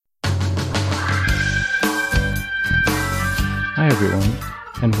everyone,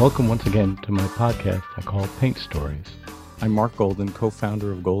 and welcome once again to my podcast I call Paint Stories. I'm Mark Golden, co-founder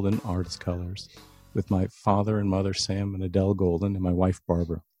of Golden Artist Colors, with my father and mother Sam and Adele Golden and my wife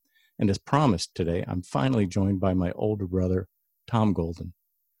Barbara. And as promised today, I'm finally joined by my older brother, Tom Golden.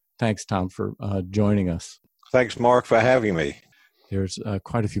 Thanks, Tom, for joining us. Thanks, Mark, for having me. There's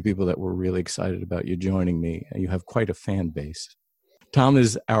quite a few people that were really excited about you joining me. You have quite a fan base. Tom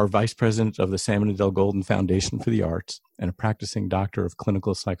is our vice president of the Sam and Adele Golden Foundation for the Arts and a practicing doctor of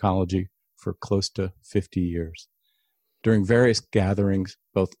clinical psychology for close to 50 years. During various gatherings,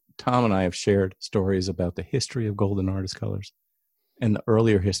 both Tom and I have shared stories about the history of Golden Artist Colors and the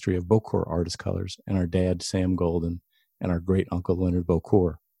earlier history of Bocour Artist Colors and our dad, Sam Golden, and our great Uncle Leonard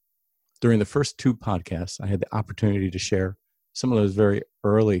Bocour. During the first two podcasts, I had the opportunity to share some of those very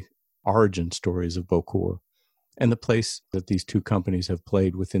early origin stories of Bocour and the place that these two companies have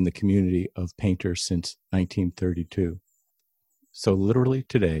played within the community of painters since 1932. So literally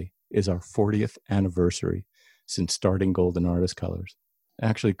today is our 40th anniversary since starting Golden Artist Colors.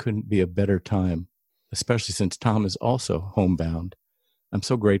 Actually couldn't be a better time, especially since Tom is also homebound. I'm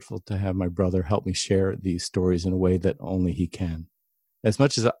so grateful to have my brother help me share these stories in a way that only he can. As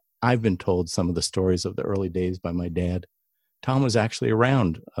much as I've been told some of the stories of the early days by my dad, Tom was actually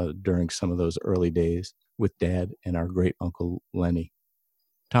around during some of those early days with Dad and our great Uncle Lenny.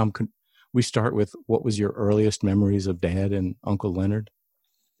 Tom, could we start with what was your earliest memories of Dad and Uncle Leonard?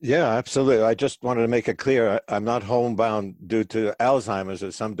 Yeah, absolutely. I just wanted to make it clear, I'm not homebound due to Alzheimer's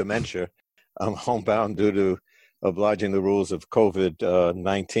or some dementia. I'm homebound due to obliging the rules of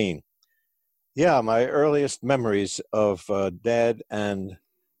COVID-19. Yeah, my earliest memories of Dad and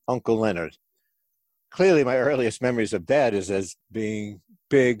Uncle Leonard. Clearly, my earliest memories of Dad is as being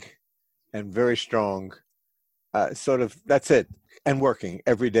big and very strong. That's it. And working.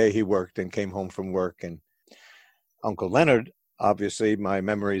 Every day he worked and came home from work. And Uncle Leonard, obviously, my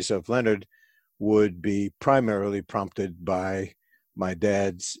memories of Leonard would be primarily prompted by my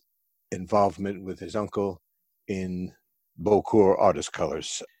dad's involvement with his uncle in Bocour Artist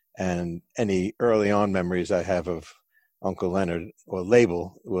Colors. And any early on memories I have of Uncle Leonard, or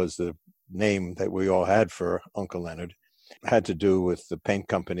Label was the name that we all had for Uncle Leonard, had to do with the paint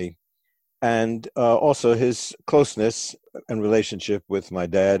company and also his closeness and relationship with my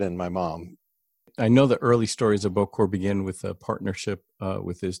dad and my mom. I know the early stories of Bocour begin with a partnership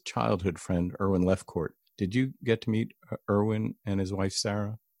with his childhood friend, Erwin Lefcourt. Did you get to meet Erwin and his wife,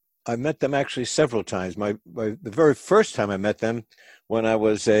 Sarah? I met them actually several times. The very first time I met them when I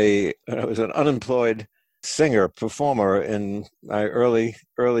was an unemployed singer, performer in my early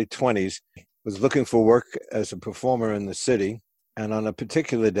 20s, was looking for work as a performer in the city. And on a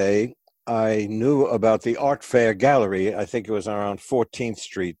particular day, I knew about the Art Fair Gallery. I think it was around 14th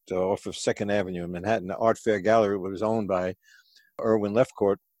Street off of 2nd Avenue in Manhattan. The Art Fair Gallery was owned by Erwin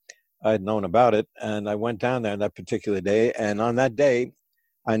Lefcourt. I had known about it, and I went down there on that particular day. And on that day,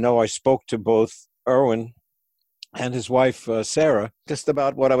 I know I spoke to both Erwin and his wife, Sarah, just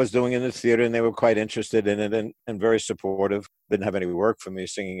about what I was doing in the theater, and they were quite interested in it and very supportive. Didn't have any work for me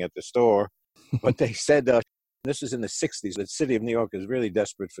singing at the store. But they said, this was in the 60s, the city of New York is really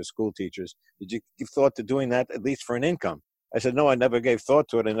desperate for school teachers. Did you give thought to doing that, at least for an income? I said, no, I never gave thought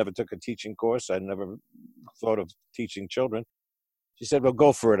to it. I never took a teaching course. I never thought of teaching children. She said, well,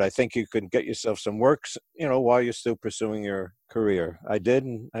 go for it. I think you could get yourself some work, while you're still pursuing your career. I did,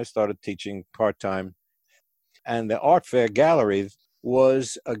 and I started teaching part-time. And the Art Fair Gallery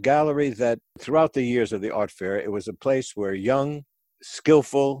was a gallery that throughout the years of the Art Fair, it was a place where young,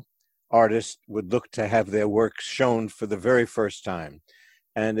 skillful artists would look to have their work shown for the very first time.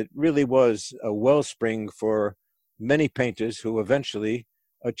 And it really was a wellspring for many painters who eventually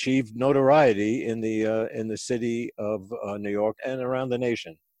achieved notoriety in the city of New York and around the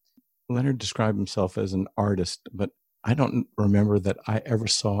nation. Leonard described himself as an artist, but I don't remember that I ever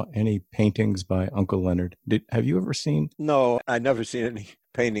saw any paintings by Uncle Leonard. Have you ever seen? No, I never seen any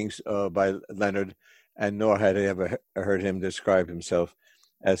paintings by Leonard, and nor had I ever heard him describe himself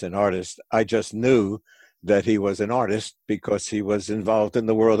as an artist. I just knew that he was an artist because he was involved in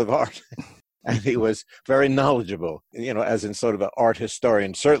the world of art. And he was very knowledgeable, as in sort of an art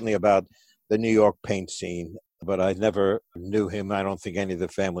historian, certainly about the New York paint scene. But I never knew him. I don't think any of the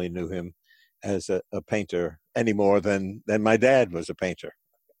family knew him as a painter any more than my dad was a painter.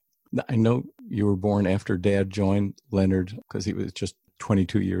 I know you were born after Dad joined Leonard because he was just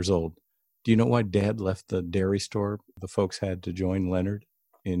 22 years old. Do you know why Dad left the dairy store the folks had to join Leonard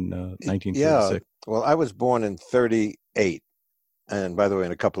in 1936? Yeah, well, I was born in 38. And by the way,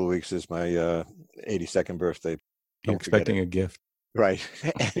 in a couple of weeks is my 82nd birthday. You're expecting a gift. Right.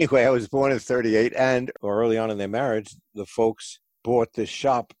 Anyway, I was born in 38, and early on in their marriage, the folks bought this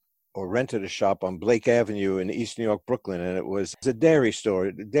shop or rented a shop on Blake Avenue in East New York, Brooklyn, and it was a dairy store.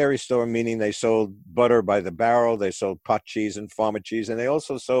 A dairy store meaning they sold butter by the barrel, they sold pot cheese and farmer cheese, and they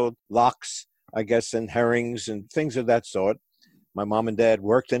also sold lox, I guess, and herrings and things of that sort. My mom and dad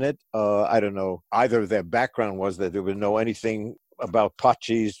worked in it. I don't know. Either their background was that they would know anything about pot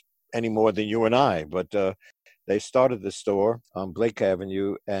cheese any more than you and I, but they started the store on Blake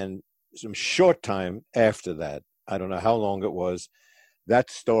Avenue, and some short time after that, I don't know how long it was, that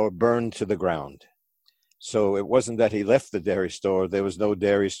store burned to the ground. So it wasn't that he left the dairy store. There was no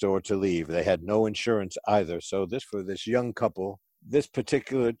dairy store to leave. They had no insurance either. So this, for this young couple, this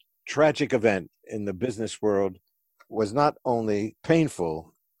particular tragic event in the business world was not only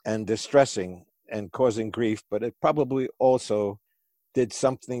painful and distressing and causing grief, but it probably also did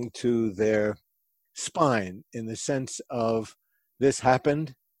something to their spine in the sense of this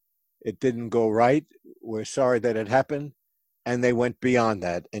happened, it didn't go right, we're sorry that it happened, and they went beyond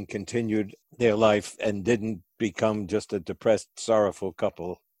that and continued their life and didn't become just a depressed, sorrowful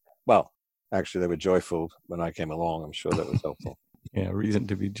couple. Well, actually, they were joyful when I came along. I'm sure that was helpful. Yeah, reason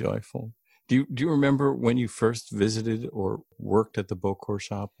to be joyful. Do you remember when you first visited or worked at the Bocour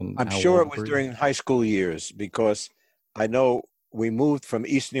shop? And I'm sure it was during high school years, because I know we moved from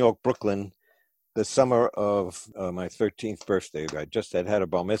East New York, Brooklyn, the summer of my 13th birthday. I just had a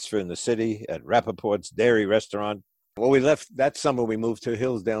bar mitzvah in the city at Rappaport's Dairy Restaurant. Well, we left that summer. We moved to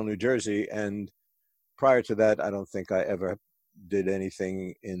Hillsdale, New Jersey, and prior to that, I don't think I ever did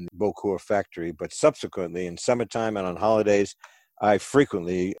anything in the Bocour factory. But subsequently, in summertime and on holidays, I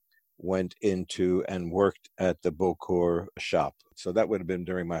frequently went into and worked at the Bocour shop. So that would have been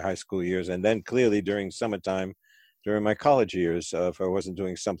during my high school years, and then clearly during summertime, during my college years. If I wasn't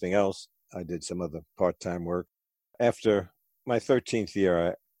doing something else, I did some other part-time work. After my 13th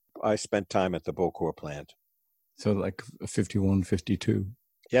year, I spent time at the Bocour plant. So like 51, 52.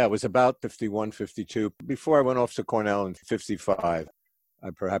 Yeah, it was about 51, 52. Before I went off to Cornell in 55, I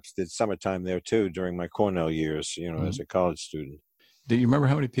perhaps did summertime there too during my Cornell years, as a college student. Do you remember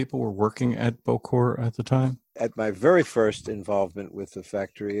how many people were working at Bocour at the time? At my very first involvement with the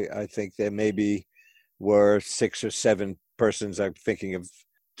factory, I think there maybe were 6 or 7 persons. I'm thinking of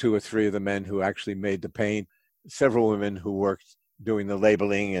 2 or 3 of the men who actually made the paint, several women who worked doing the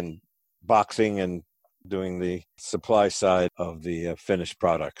labeling and boxing and doing the supply side of the finished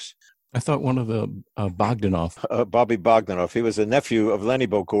products. I thought one of the Bogdanoff. Bobby Bogdanoff, he was a nephew of Lenny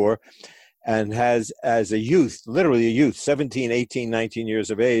Bocour, and has, as a youth, literally a youth, 17, 18, 19 years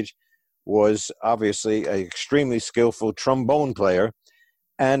of age, was obviously an extremely skillful trombone player.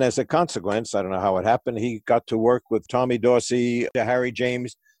 And as a consequence, I don't know how it happened, he got to work with Tommy Dorsey, Harry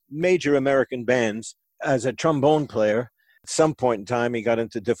James, major American bands as a trombone player. At some point in time, he got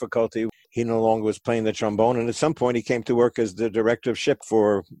into difficulty. He no longer was playing the trombone. And at some point, he came to work as the director of ship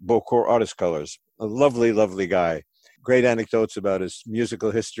for Bocour Artist Colors. A lovely, lovely guy. Great anecdotes about his musical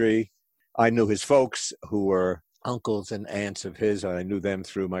history. I knew his folks, who were uncles and aunts of his. I knew them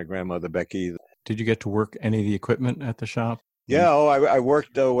through my grandmother, Becky. Did you get to work any of the equipment at the shop? Yeah, I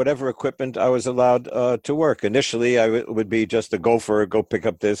worked whatever equipment I was allowed to work. Initially, I would be just a gopher, go pick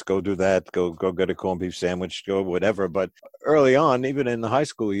up this, go do that, go get a corned beef sandwich, go whatever. But early on, even in the high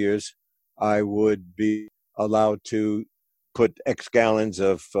school years, I would be allowed to put X gallons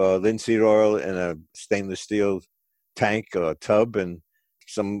of linseed oil in a stainless steel tank or tub, and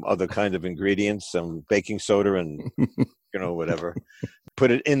some other kind of ingredients, some baking soda and, whatever.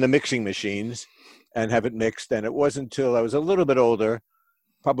 Put it in the mixing machines and have it mixed. And it wasn't until I was a little bit older,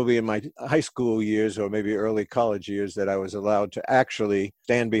 probably in my high school years or maybe early college years, that I was allowed to actually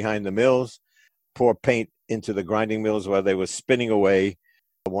stand behind the mills, pour paint into the grinding mills while they were spinning away.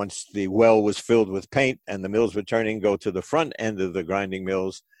 Once the well was filled with paint and the mills were turning, go to the front end of the grinding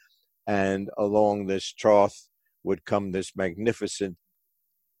mills, and along this trough would come this magnificent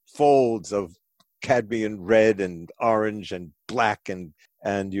folds of cadmium red and orange and black,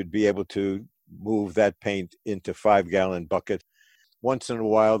 and you'd be able to move that paint into 5-gallon bucket. Once in a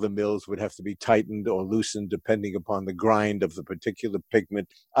while, the mills would have to be tightened or loosened depending upon the grind of the particular pigment.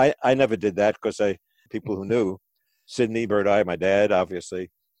 I never did that because people who knew, Sidney Bird Eye, my dad,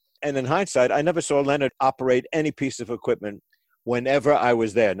 obviously. And in hindsight, I never saw Leonard operate any piece of equipment whenever I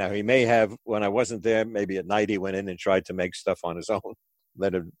was there. Now, he may have, when I wasn't there, maybe at night he went in and tried to make stuff on his own.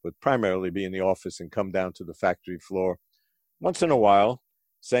 Leonard would primarily be in the office and come down to the factory floor once in a while,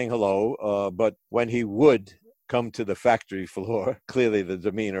 saying hello. But when he would come to the factory floor, clearly the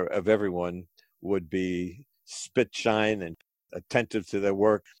demeanor of everyone would be spit shine and attentive to their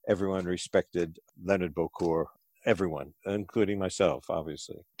work. Everyone respected Leonard Bocour everyone, including myself,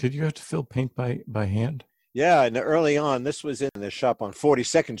 obviously. Did you have to fill paint by hand? Yeah, and early on, this was in the shop on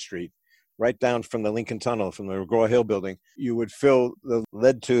 42nd Street, right down from the Lincoln Tunnel, from the McGraw-Hill building. You would fill the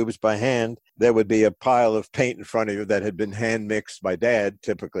lead tubes by hand. There would be a pile of paint in front of you that had been hand mixed by Dad,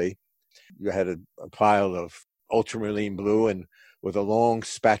 typically. You had a pile of ultramarine blue, and with a long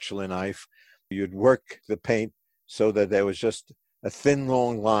spatula knife, you'd work the paint so that there was just a thin,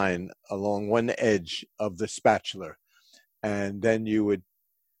 long line along one edge of the spatula. And then you would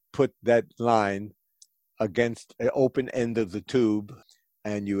put that line against the open end of the tube,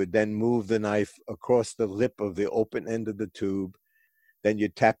 and you would then move the knife across the lip of the open end of the tube. Then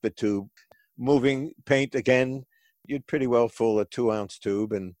you'd tap the tube, moving paint again. You'd pretty well fill a 2-ounce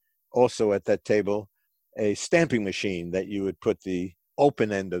tube, and also at that table, a stamping machine that you would put the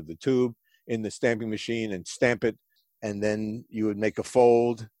open end of the tube in the stamping machine and stamp it, and then you would make a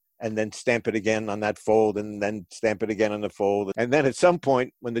fold and then stamp it again on that fold and then stamp it again on the fold. And then at some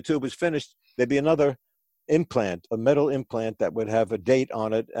point, when the tube was finished, there'd be another implant, a metal implant that would have a date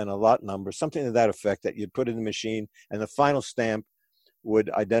on it and a lot number, something to that effect, that you'd put in the machine, and the final stamp would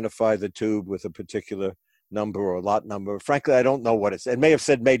identify the tube with a particular number or lot number. Frankly, I don't know what it said. It may have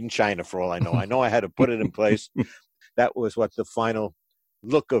said made in China for all I know. I know I had to put it in place. That was what the final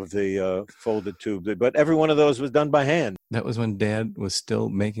look of the folded tube did. But every one of those was done by hand. That was when Dad was still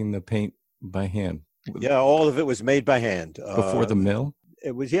making the paint by hand. Yeah, all of it was made by hand. Before the mill?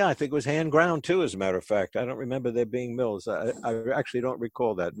 It was, yeah, I think it was hand ground too, as a matter of fact. I don't remember there being mills. I actually don't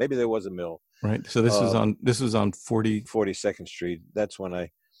recall that. Maybe there was a mill. Right. So this was on 42nd Street. That's when I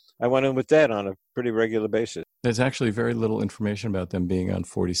went in with Dad on a pretty regular basis. There's actually very little information about them being on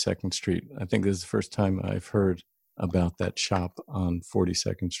 42nd Street. I think this is the first time I've heard about that shop on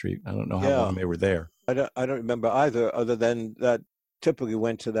 42nd Street. I don't know how long they were there. I don't remember either, other than that typically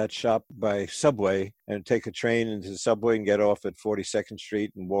went to that shop by subway and take a train into the subway and get off at 42nd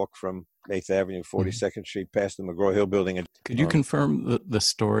Street and walk from 8th Avenue, 42nd Street, past the McGraw-Hill building. And, could you confirm the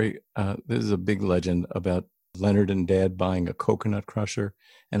story? This is a big legend about Leonard and Dad buying a coconut crusher.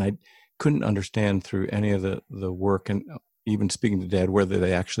 And I couldn't understand through any of the work, and even speaking to Dad, whether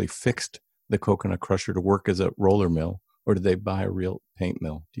they actually fixed the coconut crusher to work as a roller mill, or did they buy a real paint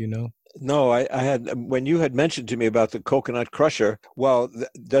mill? Do you know? No, I had, when you had mentioned to me about the coconut crusher, well,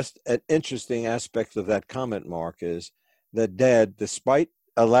 just an interesting aspect of that comment, Mark, is that Dad, despite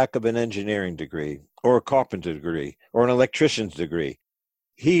a lack of an engineering degree or a carpenter degree or an electrician's degree,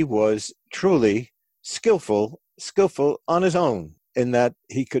 he was truly skillful on his own, in that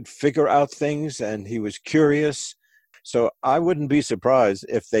he could figure out things and he was curious. So I wouldn't be surprised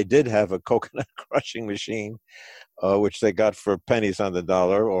if they did have a coconut crushing machine, which they got for pennies on the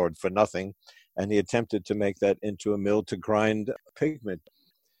dollar or for nothing, and he attempted to make that into a mill to grind pigment.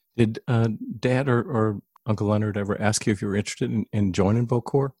 Did Dad or Uncle Leonard ever ask you if you were interested in joining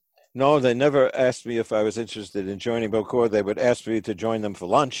Bocour? No, they never asked me if I was interested in joining Bocour. They would ask me to join them for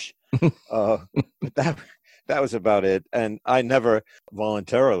lunch. But that was about it. And I never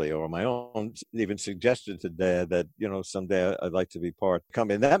voluntarily or on my own even suggested to Dad that, someday I'd like to be part of the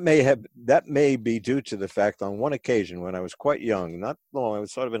company. That may be due to the fact, on one occasion when I was quite young, not long, I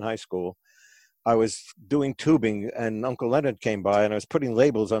was sort of in high school, I was doing tubing and Uncle Leonard came by and I was putting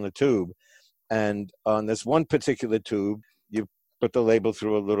labels on the tube. And on this one particular tube, you put the label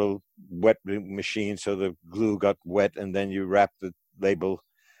through a little wet machine so the glue got wet, and then you wrap the label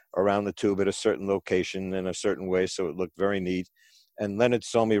around the tube at a certain location in a certain way so it looked very neat. And Leonard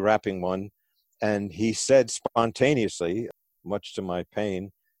saw me wrapping one, and he said spontaneously, much to my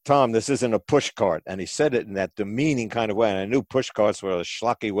pain, "Tom, this isn't a push cart." And he said it in that demeaning kind of way. And I knew push carts were a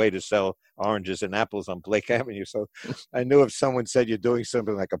schlocky way to sell oranges and apples on Blake Avenue. So I knew if someone said you're doing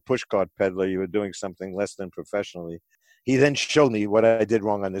something like a push cart peddler, you were doing something less than professionally. He then showed me what I did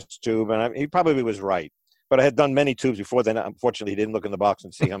wrong on this tube, and he probably was right. But I had done many tubes before then. Unfortunately, he didn't look in the box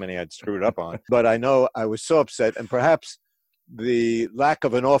and see how many I'd screwed up on. But I know I was so upset, and perhaps the lack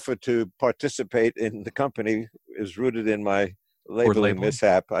of an offer to participate in the company is rooted in my labeling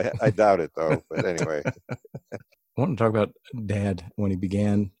mishap. I doubt it, though. But anyway. I want to talk about Dad when he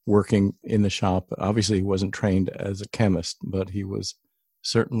began working in the shop. Obviously, he wasn't trained as a chemist, but he was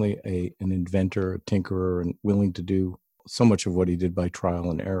certainly an inventor, a tinkerer, and willing to do so much of what he did by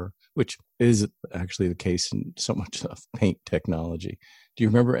trial and error, which is actually the case in so much of paint technology. Do you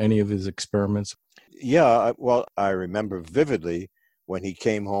remember any of his experiments? Yeah, well, I remember vividly when he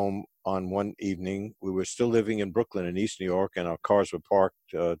came home on one evening. We were still living in Brooklyn in East New York, and our cars were parked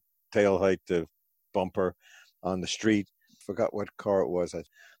tail height to bumper on the street forgot what car it was.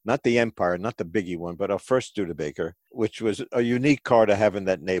 Not the Empire, not the biggie one, but our first Studebaker, which was a unique car to have in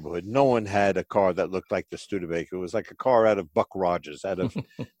that neighborhood. No one had a car that looked like the Studebaker. It was like a car out of Buck Rogers, out of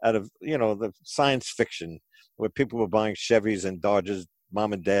the science fiction, where people were buying Chevys and Dodges.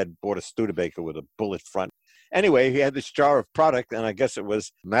 Mom and Dad bought a Studebaker with a bullet front. Anyway, he had this jar of product, and I guess it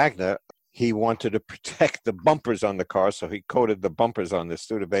was Magna. He wanted to protect the bumpers on the car, so he coated the bumpers on the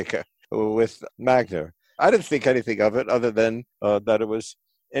Studebaker with Magna. I didn't think anything of it other than that it was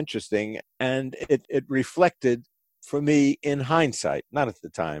interesting, and it reflected for me in hindsight, not at the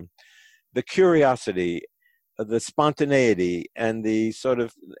time, the curiosity, the spontaneity, and the sort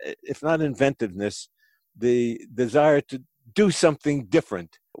of, if not inventiveness, the desire to do something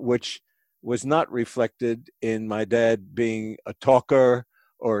different, which was not reflected in my dad being a talker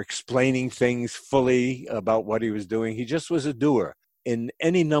or explaining things fully about what he was doing. He just was a doer in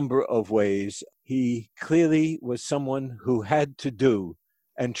any number of ways. He clearly was someone who had to do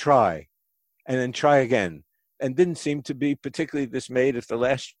and try, and then try again, and didn't seem to be particularly dismayed if the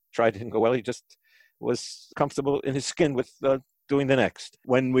last try didn't go well. He just was comfortable in his skin with doing the next.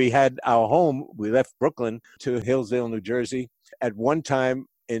 When we had our home, we left Brooklyn to Hillsdale, New Jersey. At one time,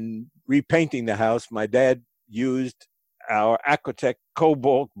 in repainting the house, my dad used our Aquatech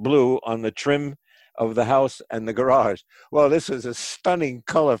cobalt blue on the trim of the house and the garage. Well, this was a stunning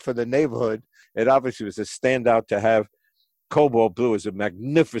color for the neighborhood. It obviously was a standout to have cobalt blue as a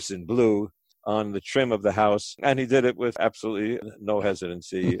magnificent blue on the trim of the house, and he did it with absolutely no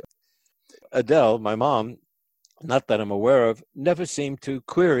hesitancy. Adele, my mom, not that I'm aware of, never seemed to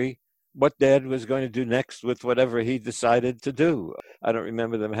query what Dad was going to do next with whatever he decided to do. I don't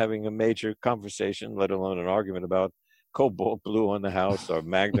remember them having a major conversation, let alone an argument about cobalt blue on the house or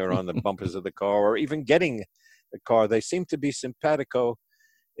Magna on the bumpers of the car, or even getting the car. They seemed to be simpatico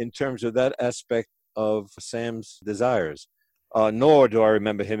in terms of that aspect of Sam's desires. Nor do I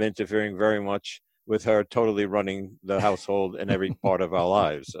remember him interfering very much with her totally running the household in every part of our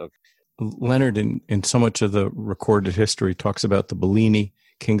lives. Okay. Leonard, in so much of the recorded history, talks about the Bellini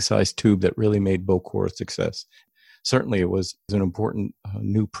king-size tube that really made Bocour a success. Certainly it was an important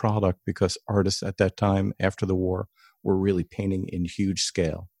new product because artists at that time, after the war, were really painting in huge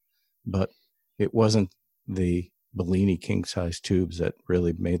scale. But it wasn't the Bellini king-size tubes that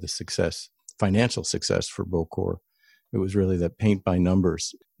really made the success, financial success for Bocour. It was really that paint by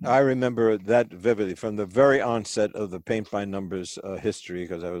numbers. I remember that vividly from the very onset of the paint by numbers history,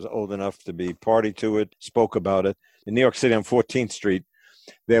 because I was old enough to be party to it, spoke about it. In New York City on 14th Street,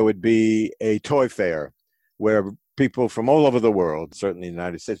 there would be a toy fair where people from all over the world, certainly the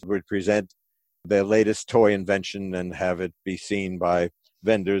United States, would present their latest toy invention and have it be seen by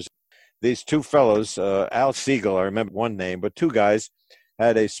vendors. These two fellows, Al Siegel, I remember one name, but two guys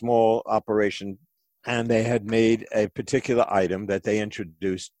had a small operation, and they had made a particular item that they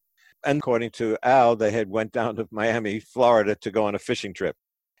introduced. And according to Al, they had went down to Miami, Florida to go on a fishing trip.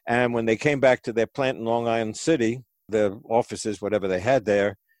 And when they came back to their plant in Long Island City, the offices, whatever they had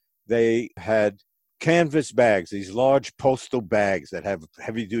there, they had canvas bags, these large postal bags that have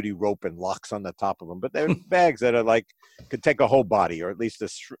heavy-duty rope and locks on the top of them. But they're bags that are like, could take a whole body, or at least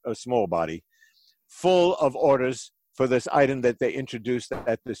a small body, full of orders for this item that they introduced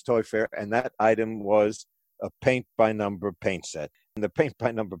at this toy fair, and that item was a paint-by-number paint set. And the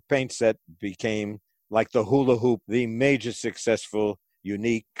paint-by-number paint set became, like the hula hoop, the major successful,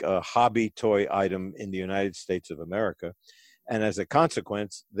 unique hobby toy item in the United States of America. And as a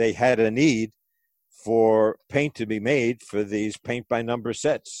consequence, they had a need for paint to be made for these paint-by-number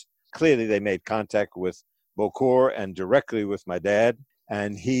sets. Clearly, they made contact with Bocour and directly with my dad,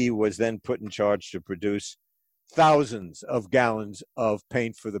 and he was then put in charge to produce thousands of gallons of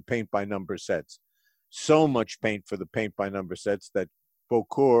paint for the paint-by-number sets. So much paint for the paint-by-number sets that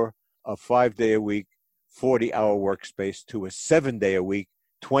Bocour, a 5-day-a-week, 40-hour workspace, to a 7-day-a-week,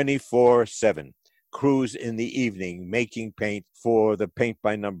 24/7 crews in the evening making paint for the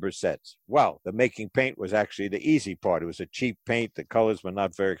paint-by-number sets. Well, the making paint was actually the easy part. It was a cheap paint. The colors were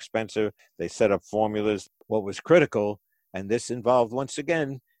not very expensive. They set up formulas. What was critical, and this involved, once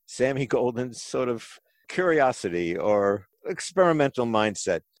again, Sammy Golden's sort of curiosity or experimental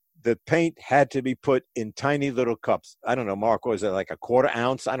mindset. The paint had to be put in tiny little cups. I don't know, Mark, was it like a quarter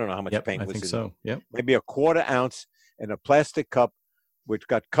ounce? I don't know how much paint was in it. I think so, yep. Maybe a quarter ounce in a plastic cup, which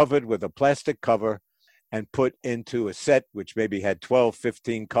got covered with a plastic cover and put into a set, which maybe had 12,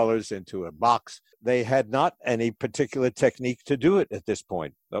 15 colors into a box. They had not any particular technique to do it at this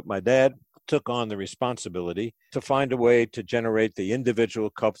point. But my dad took on the responsibility to find a way to generate the individual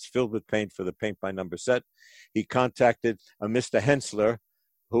cups filled with paint for the paint-by-number set. He contacted a Mr. Hensler,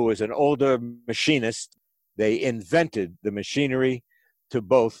 who was an older machinist They invented the machinery to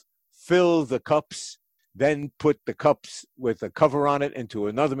both fill the cups, then put the cups with a cover on it into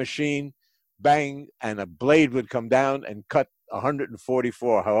another machine, bang, and a blade would come down and cut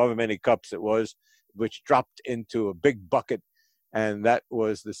 144, however many cups it was, which dropped into a big bucket. And that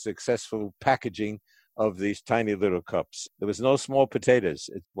was the successful packaging of these tiny little cups. There was no small potatoes.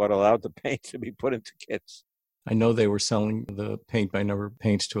 It's what allowed the paint to be put into kits. I know they were selling the paint by number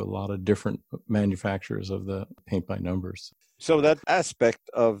paints to a lot of different manufacturers of the paint by numbers. So that aspect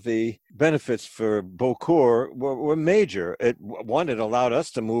of the benefits for Bocour were major. It allowed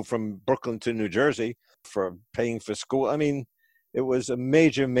us to move from Brooklyn to New Jersey for paying for school. I mean, it was a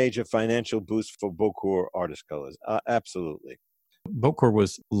major, major financial boost for Bocour artist colors. Absolutely. Bocour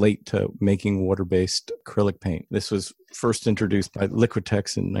was late to making water-based acrylic paint. This was first introduced by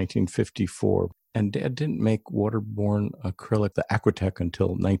Liquitex in 1954, and Dad didn't make waterborne acrylic, the Aquatech, until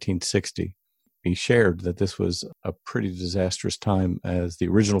 1960. He shared that this was a pretty disastrous time, as the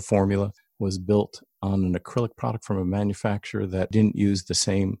original formula was built on an acrylic product from a manufacturer that didn't use the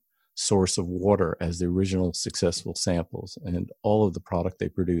same source of water as the original successful samples, and all of the product they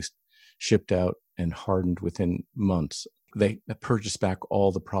produced shipped out and hardened within months. They purchased back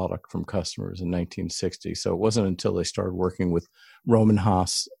all the product from customers in 1960. So it wasn't until they started working with Roman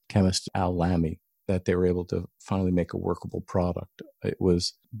Haas chemist Al Lamy that they were able to finally make a workable product. It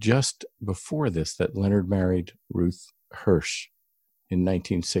was just before this that Leonard married Ruth Hirsch in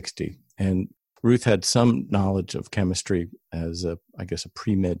 1960. And Ruth had some knowledge of chemistry as a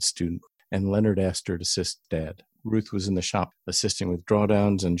pre-med student, and Leonard asked her to assist Dad. Ruth was in the shop assisting with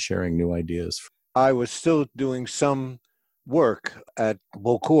drawdowns and sharing new ideas. I was still doing some work at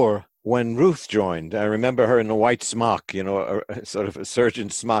Bocour when Ruth joined. I remember her in a white smock, a sort of a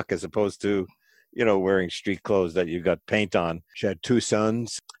surgeon's smock, as opposed to, wearing street clothes that you got paint on. She had two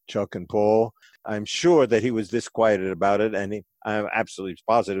sons, Chuck and Paul. I'm sure that he was disquieted about it, and I'm absolutely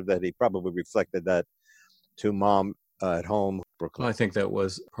positive that he probably reflected that to Mom at home, Brooklyn. Well, I think that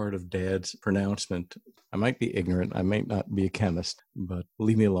was part of Dad's pronouncement. I might be ignorant, I might not be a chemist, but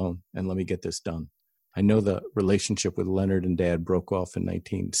leave me alone and let me get this done. I know the relationship with Leonard and Dad broke off in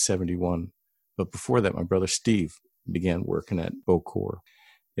 1971, but before that, my brother Steve began working at Bocour.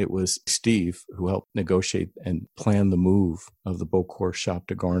 It was Steve who helped negotiate and plan the move of the Bocour shop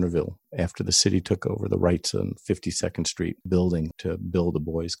to Garnerville after the city took over the rights on 52nd Street building to build a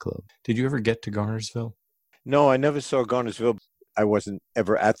boys' club. Did you ever get to Garnersville? No, I never saw Garnersville. I wasn't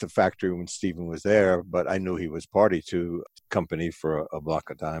ever at the factory when Stephen was there, but I knew he was party to the company for a block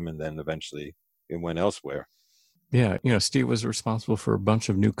of time, and then eventually it went elsewhere. Yeah, Steve was responsible for a bunch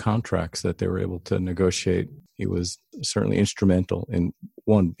of new contracts that they were able to negotiate. He was certainly instrumental in,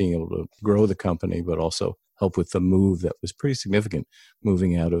 one, being able to grow the company, but also help with the move that was pretty significant,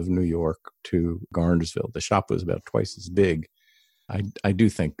 moving out of New York to Garnersville. The shop was about twice as big. I do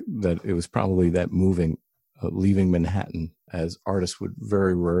think that it was probably that moving, leaving Manhattan, as artists would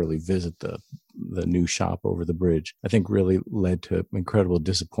very rarely visit the new shop over the bridge, I think really led to incredible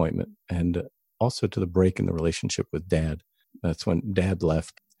disappointment and also to the break in the relationship with Dad. That's when Dad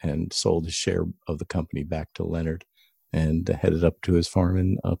left and sold his share of the company back to Leonard and headed up to his farm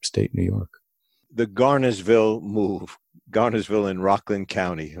in upstate New York. The Garnersville move, Garnersville in Rockland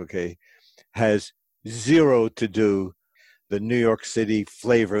County, has zero to do the New York City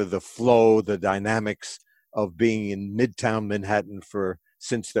flavor, the flow, the dynamics of being in Midtown Manhattan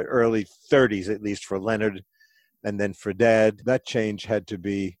since the early 30s, at least for Leonard. And then for Dad, that change had to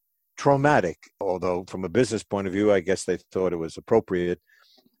be traumatic, although from a business point of view, I guess they thought it was appropriate,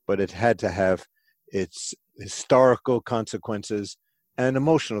 but it had to have its historical consequences and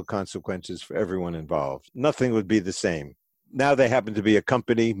emotional consequences for everyone involved. Nothing would be the same. Now they happen to be a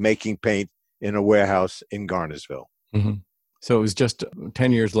company making paint in a warehouse in Garnersville. Mm-hmm. So it was just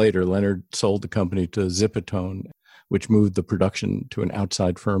 10 years later, Leonard sold the company to Zipatone, which moved the production to an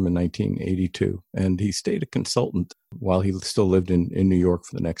outside firm in 1982. And he stayed a consultant while he still lived in New York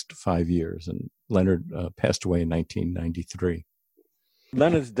for the next 5 years. And Leonard passed away in 1993.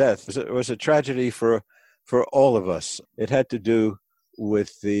 Leonard's death was a tragedy for all of us. It had to do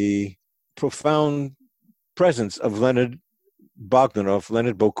with the profound presence of Leonard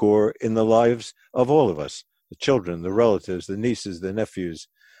Bocour in the lives of all of us, the children, the relatives, the nieces, the nephews,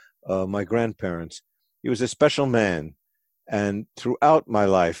 my grandparents. He was a special man, and throughout my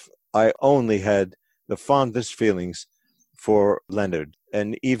life, I only had the fondest feelings for Leonard.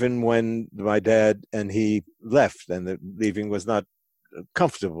 And even when my dad and he left, and the leaving was not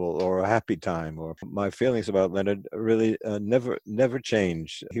comfortable or a happy time, or my feelings about Leonard really never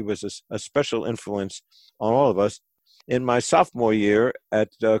changed. He was a special influence on all of us. In my sophomore year at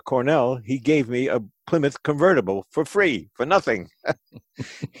Cornell, he gave me a Plymouth convertible for free, for nothing.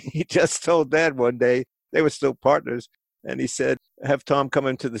 He just told Dad one day, they were still partners, and he said, have Tom come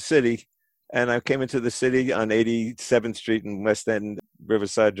into the city. And I came into the city on 87th Street in West End,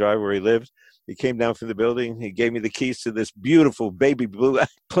 Riverside Drive, where he lived. He came down from the building. He gave me the keys to this beautiful baby blue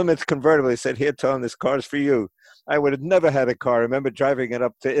Plymouth convertible. He said, here, Tom, this car's for you. I would have never had a car. I remember driving it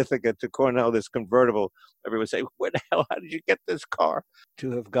up to Ithaca, to Cornell, this convertible. Everyone would say, where the hell, how did you get this car?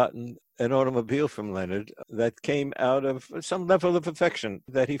 To have gotten an automobile from Leonard that came out of some level of affection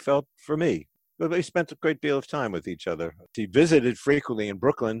that he felt for me. But we spent a great deal of time with each other. He visited frequently in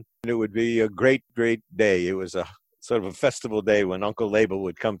Brooklyn, and it would be a great, great day. It was a sort of a festival day when Uncle Label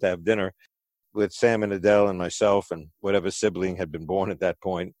would come to have dinner with Sam and Adele and myself and whatever sibling had been born at that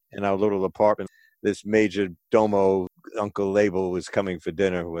point in our little apartment. This major domo, Uncle Label, was coming for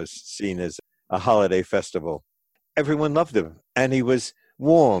dinner, was seen as a holiday festival. Everyone loved him, and he was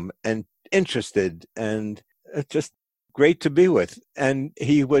warm and interested and just great to be with. And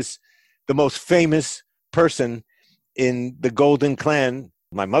he was the most famous person in the Golden clan.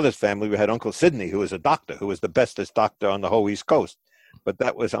 My mother's family, we had Uncle Sidney, who was a doctor, who was the bestest doctor on the whole East Coast. But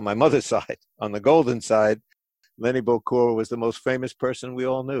that was on my mother's side. On the Golden side, Lenny Bocour was the most famous person we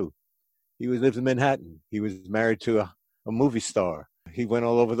all knew. He lived in Manhattan. He was married to a movie star. He went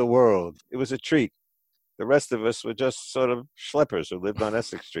all over the world. It was a treat. The rest of us were just sort of schleppers who lived on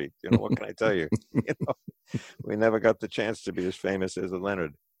Essex Street. What can I tell you? We never got the chance to be as famous as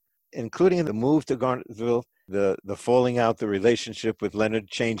Leonard. Including the move to Garnettville, the falling out, the relationship with Leonard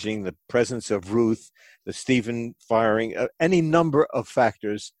changing, the presence of Ruth, the Stephen firing, any number of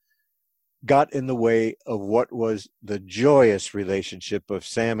factors got in the way of what was the joyous relationship of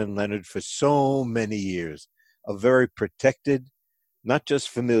Sam and Leonard for so many years. A very protected, not just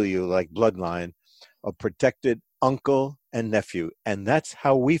familial like bloodline, a protected uncle and nephew. And that's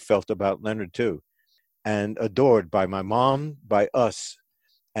how we felt about Leonard too. And adored by my mom, by us.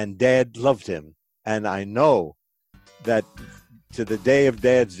 And Dad loved him. And I know that to the day of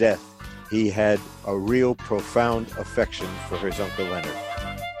Dad's death, he had a real profound affection for his Uncle Leonard.